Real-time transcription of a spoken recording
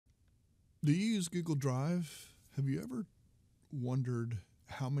Do you use Google Drive? Have you ever wondered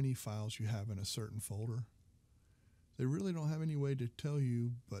how many files you have in a certain folder? They really don't have any way to tell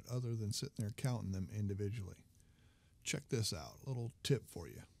you, but other than sitting there counting them individually. Check this out, a little tip for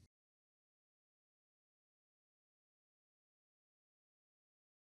you.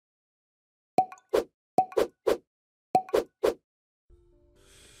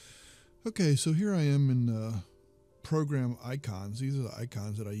 Okay, so here I am in program icons. These are the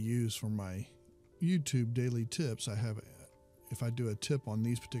icons that I use for my YouTube daily tips. If I do a tip on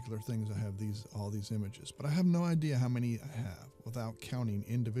these particular things, I have all these images, but I have no idea how many I have without counting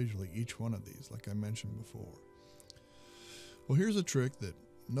individually each one of these, like I mentioned before. Well, here's a trick that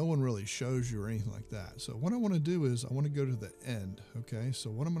no one really shows you or anything like that. So what I want to do is I want to go to the end. Okay, so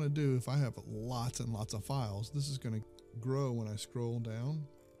what I'm going to do, if I have lots and lots of files, this is going to grow when I scroll down.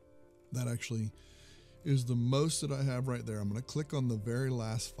 That actually is the most that I have right there. I'm going to click on the very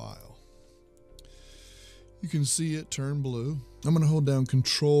last file. You can see it turn blue. I'm going to hold down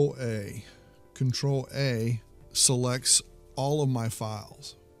Control A. Control A selects all of my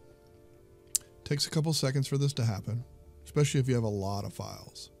files. Takes a couple seconds for this to happen, especially if you have a lot of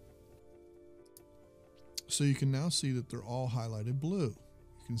files. So you can now see that they're all highlighted blue.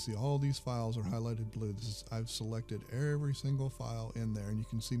 You can see all these files are highlighted blue. I've selected every single file in there, and you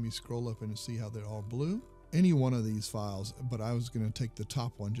can see me scroll up and see how they're all blue. Any one of these files, but I was going to take the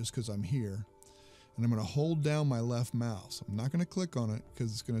top one just because I'm here. And I'm going to hold down my left mouse. I'm not going to click on it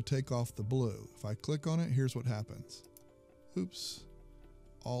because it's going to take off the blue. If I click on it, here's what happens. Oops.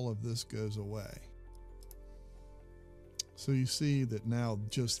 All of this goes away. So you see that now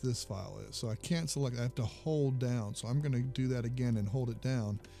just this file is. So I can't select, I have to hold down. So I'm going to do that again and hold it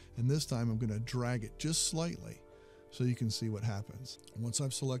down. And this time I'm going to drag it just slightly so you can see what happens. Once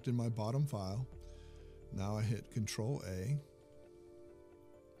I've selected my bottom file, now I hit Control A.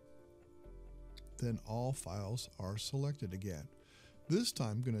 Then all files are selected again. This time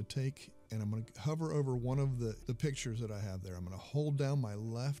I'm going to take and I'm going to hover over one of the pictures that I have there. I'm going to hold down my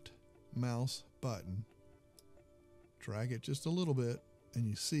left mouse button, drag it just a little bit, and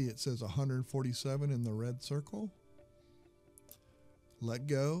you see it says 147 in the red circle. Let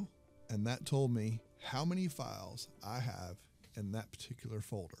go, and that told me how many files I have in that particular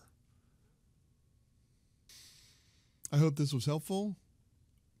folder. I hope this was helpful.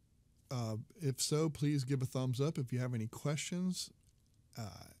 If so, please give a thumbs up. If you have any questions,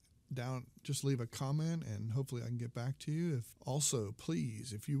 just leave a comment and hopefully I can get back to you. Also,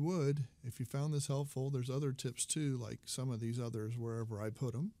 please, if you found this helpful, there's other tips too, like some of these others wherever I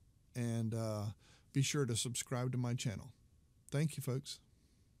put them. And be sure to subscribe to my channel. Thank you, folks.